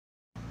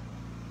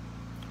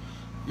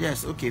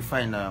Yes, okay,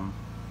 fine. I'm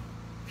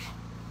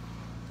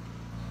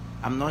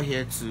not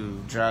here to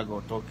drag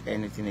or talk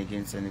anything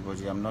against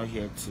anybody. I'm not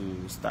here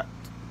to start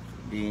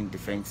being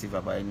defensive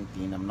about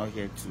anything. I'm not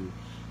here to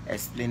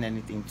explain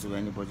anything to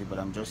anybody, but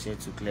I'm just here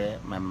to clear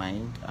my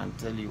mind and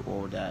tell you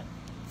all that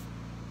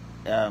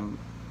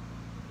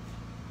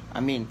I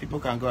mean, people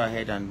can go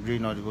ahead and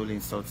read all the whole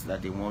insults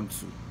that they want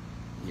to,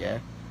 yeah.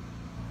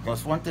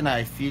 Because one thing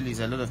I feel is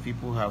a lot of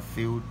people have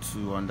failed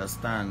to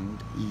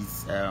understand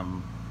is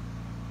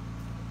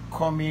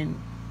coming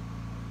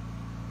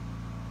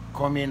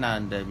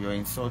and you're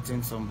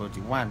insulting somebody.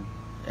 One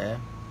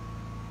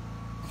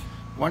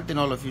thing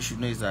all of you should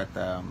know is that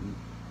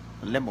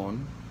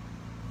Lemon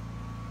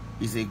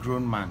is a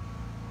grown man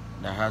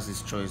that has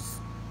his choice,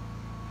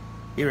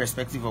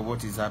 irrespective of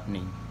what is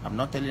happening. I'm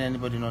not telling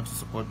anybody not to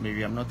support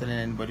Mary. I'm not telling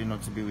anybody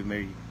not to be with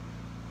Mary.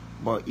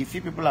 But if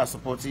you people are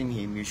supporting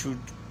him,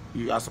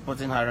 you are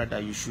supporting her, rather,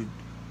 you should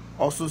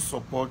also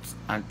support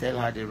and tell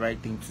her the right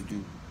thing to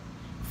do.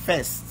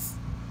 First,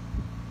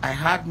 I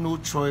had no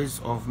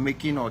choice of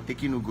making or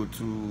taking Ugo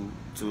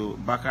to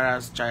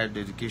Baccarat's child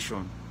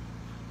dedication.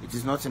 It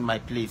is not in my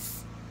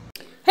place.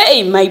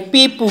 Hey my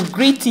people,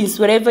 greetings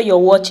wherever you're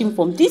watching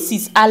from. This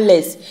is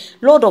Alex,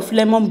 Lord of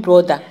Lemon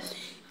brother.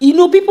 You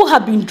know, people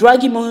have been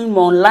dragging him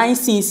online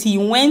since he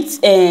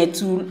went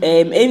to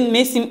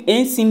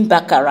Ensim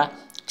Baccarat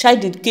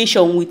child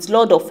education with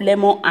Lord of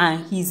Lemon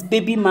and his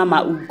baby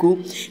mama Ugo.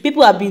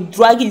 People have been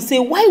dragging, say,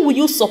 why will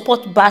you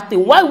support bad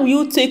thing? Why will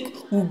you take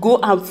Ugo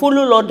and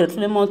follow Lord of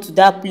Lemon to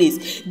that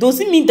place?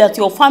 Does it mean that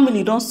your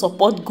family don't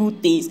support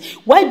good things?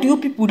 Why do you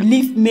people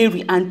leave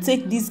Mary and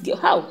take this girl?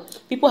 How?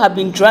 People have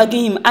been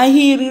dragging him, and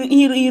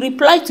he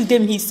replied to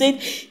them. He said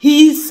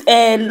his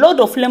Lord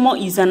of Lemon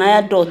is an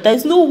adult. There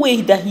is no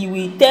way that he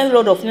will tell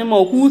Lord of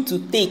Lemon who to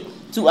take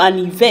to an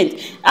event.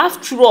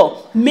 After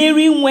all,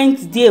 Mary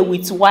went there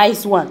with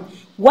Wise One.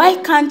 Why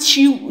can't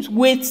she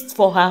wait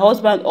for her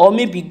husband, or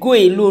maybe go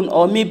alone,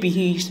 or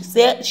maybe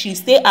she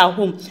stay at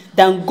home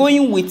than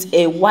going with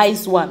a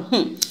Wise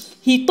One?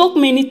 He talked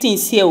many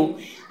things here.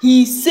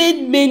 He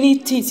said many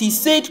things. He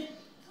said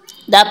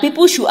that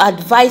people should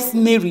advise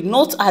Mary,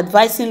 not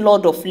advising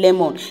Lord of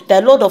Lemon.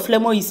 That Lord of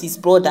Lemon is his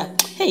brother.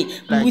 Hey,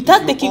 like,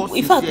 without taking,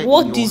 in fact,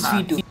 watch this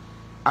video.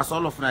 As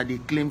all of una they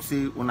claim,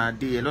 say una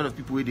day, a lot of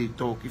people where they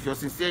talk. If you're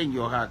sincere in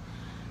your heart,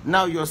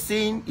 now you're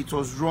saying it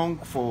was wrong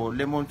for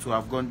Lemon to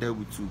have gone there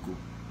with Ugo.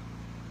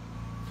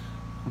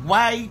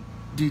 Why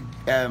did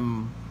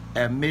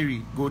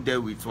Mary go there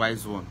with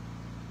Wise One?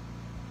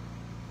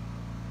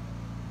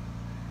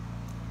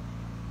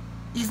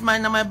 It's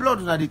my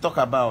blood that they talk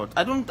about.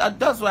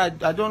 That's why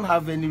I don't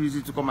have any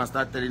reason to come and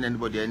start telling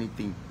anybody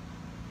anything.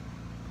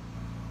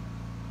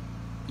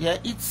 Yeah,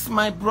 it's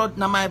my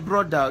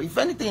brother. If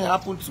anything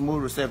happens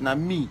tomorrow, now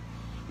me,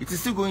 it is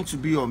still going to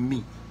be on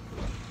me.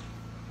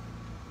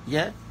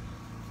 Yeah,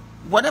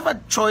 whatever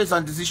choice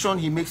and decision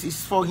he makes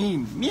is for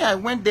him. Me, I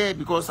went there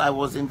because I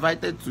was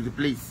invited to the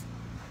place.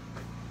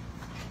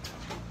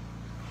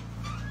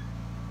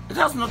 It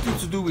has nothing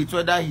to do with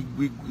whether he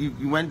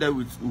went there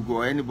with Ugo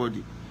or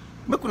anybody.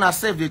 Make una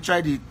self they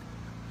tried it.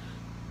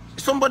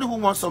 Somebody who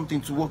wants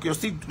something to work, you're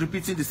still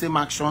repeating the same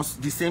actions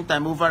the same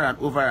time over and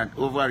over and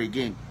over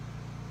again.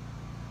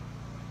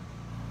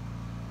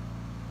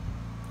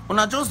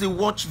 Una just they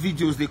watch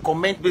videos, they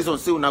comment based on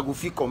say una go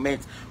fit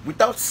comment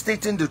without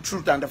stating the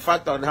truth and the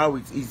fact of how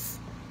it is.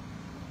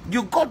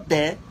 You got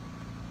there,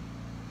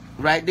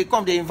 right? They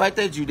come, they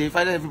invited you, they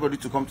invited everybody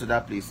to come to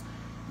that place.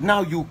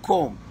 Now you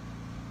come.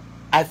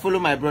 I follow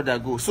my brother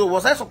go. So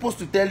was I supposed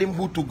to tell him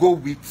who to go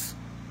with?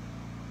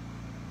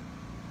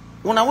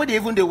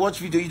 When they watch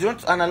video, you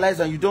don't analyze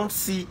and you don't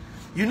see,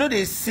 you know,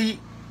 they see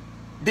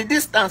the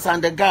distance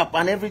and the gap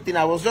and everything.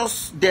 I was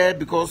just there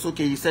because,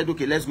 okay, he said,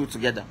 okay, let's go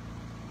together.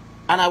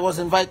 And I was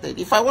invited.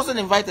 If I wasn't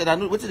invited, I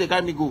know where did they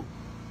carry me go?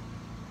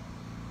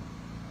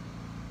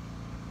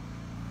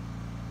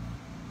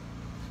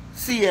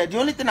 See, the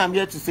only thing I'm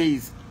here to say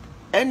is,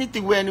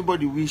 anything where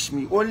anybody wish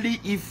me,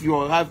 only if you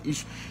have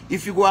issue,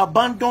 if you go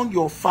abandon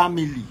your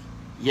family,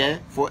 yeah,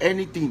 for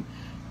anything,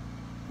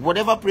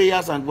 whatever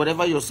prayers and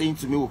whatever you're saying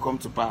to me will come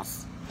to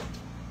pass.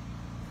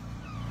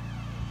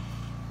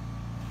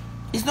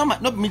 It's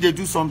not me they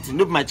do something,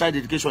 not my child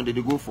education that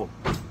they go for.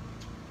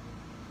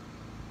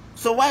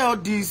 So why all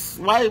this?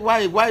 Why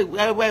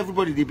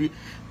everybody they be?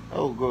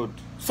 Oh God!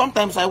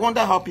 Sometimes I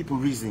wonder how people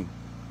reason.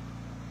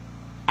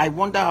 I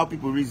wonder how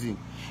people reason.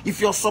 If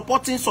you're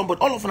supporting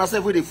somebody, all of us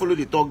where they follow,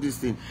 they talk this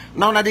thing.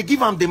 Now they give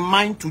them the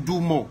mind to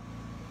do more.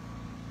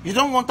 You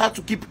don't want her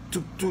to keep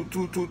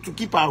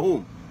keep her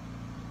home.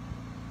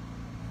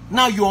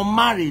 Now you're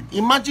married.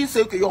 Imagine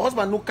say, okay, your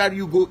husband no carry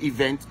you go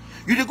event.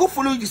 You they go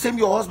follow the same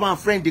your husband and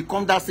friend, they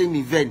come that same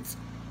event.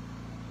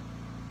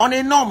 On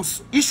a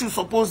norms, issue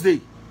suppose they.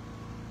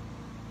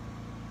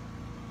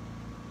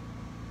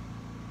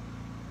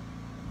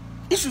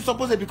 Issue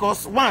suppose they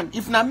because one,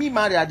 if na me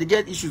marry, they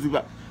get issues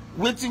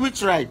with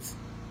which right?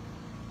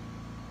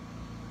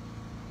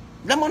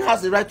 Lemon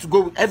has the right to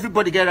go.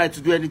 Everybody get right to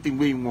do anything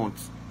where he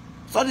wants.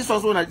 So this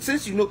was one,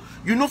 since you know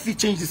if you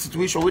change the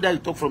situation, whether you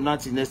talk from now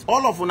till next,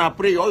 all of una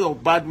pray, all your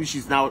bad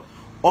wishes now,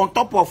 on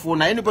top of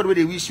una, anybody where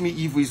they wish me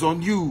evil is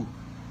on you.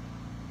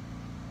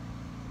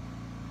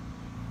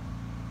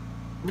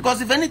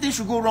 Because if anything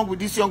should go wrong with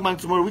this young man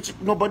tomorrow, which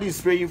nobody is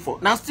praying for,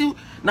 now still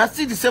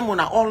the same one,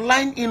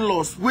 online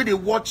in-laws where they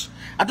watch.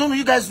 I don't know,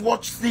 you guys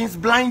watch things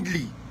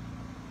blindly.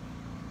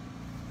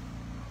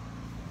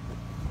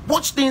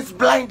 Watch things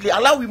blindly.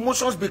 Allow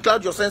emotions be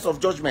cloud your sense of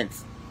judgment.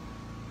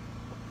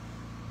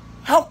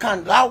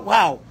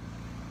 How?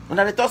 When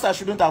I thought I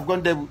shouldn't have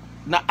gone there,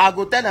 now I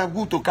go tell them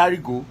go to carry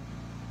go.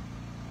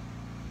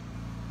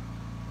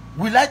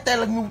 Will I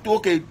tell you to,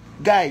 okay,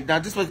 guy, now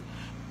this was.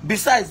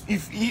 Besides,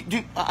 if he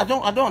do, I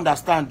don't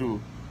understand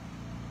though.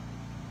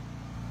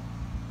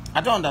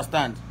 I don't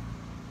understand.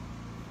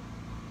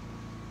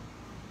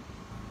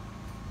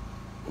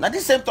 Now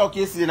this same talk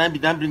yesterday, and I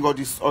began bring all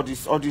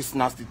these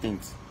nasty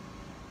things.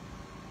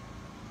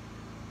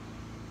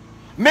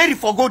 Mary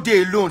for go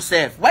there alone,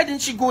 self. Why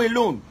didn't she go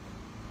alone?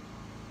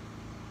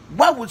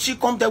 Why would she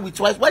come there with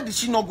twice? Why did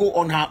she not go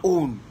on her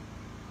own?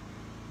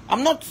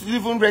 I'm not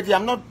even ready.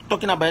 I'm not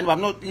talking about anyone.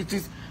 I'm not. It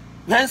is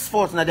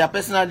henceforth now their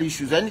personal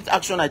issues. Any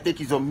action I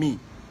take is on me.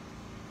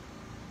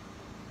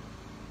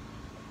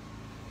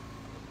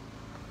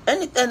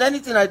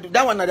 Anything I do,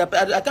 that one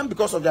I can't,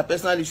 because of their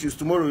personal issues.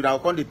 Tomorrow they'll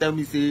come, they tell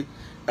me say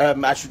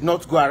I should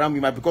not go around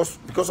with my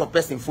because of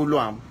person follow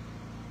am.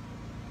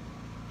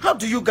 How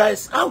do you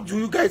reason? How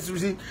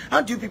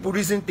do you people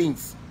reason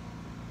things?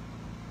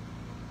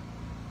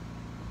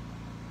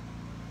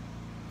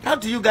 How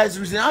do you guys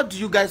reason? How do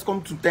you guys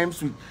come to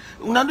terms with?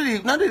 Now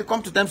they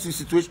come to terms with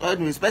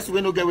situation, especially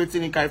when no get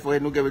waiting in carry for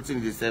head, no get waiting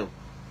in the cell.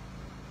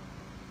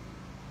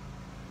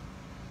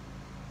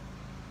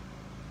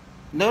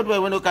 Nobody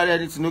when no carry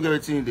anything, no get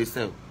waiting in the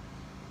cell.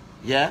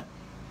 Yeah.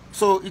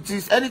 So it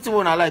is anything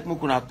when I like,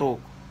 mukuna talk.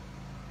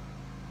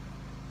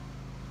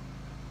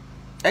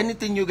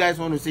 Anything you guys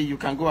want to say, you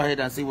can go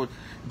ahead and say what.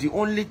 The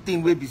only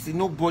thing will be see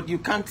nobody. You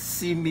can't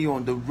see me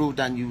on the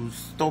road and you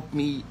stop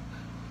me.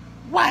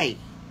 Why?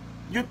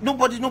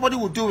 Nobody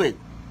will do it.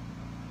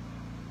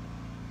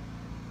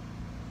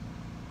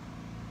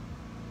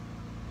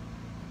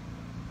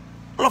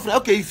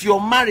 Okay, if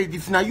you're married,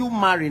 if now you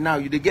marry now,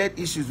 you they get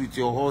issues with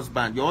your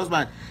husband. Your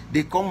husband,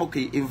 they come,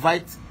 okay,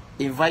 invite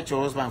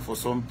your husband for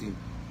something.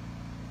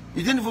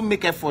 You didn't even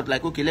make effort,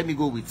 like, okay, let me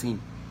go with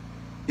him.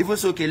 Even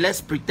so, okay,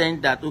 let's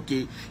pretend that,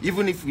 okay,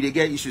 even if we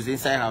get issues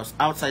inside house,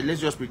 outside, let's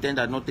just pretend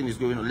that nothing is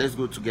going on. Let's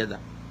go together.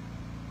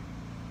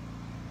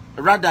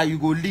 Rather, you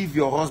go leave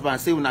your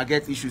husband, say when I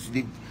get issues,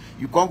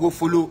 you can't go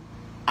follow.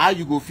 How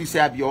you go feel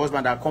say I be your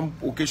husband that come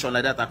occasion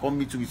like that, I come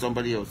meet you with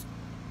somebody else.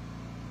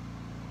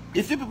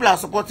 If you people are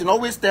supporting,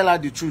 always tell her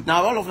the truth.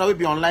 Now, all of them will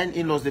be online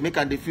in-laws, they make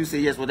and they feel say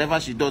yes, whatever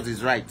she does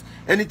is right.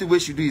 Anything way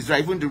she do is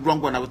right. Even the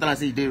wrong one, I will tell her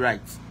say they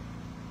right.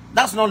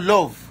 That's not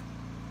love.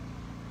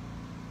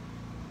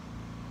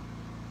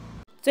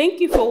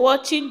 Thank you for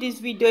watching this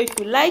video. If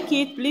you like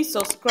it, please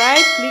subscribe,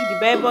 click the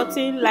bell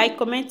button, like,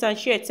 comment and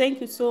share. Thank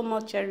you so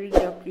much. I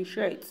really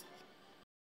appreciate it.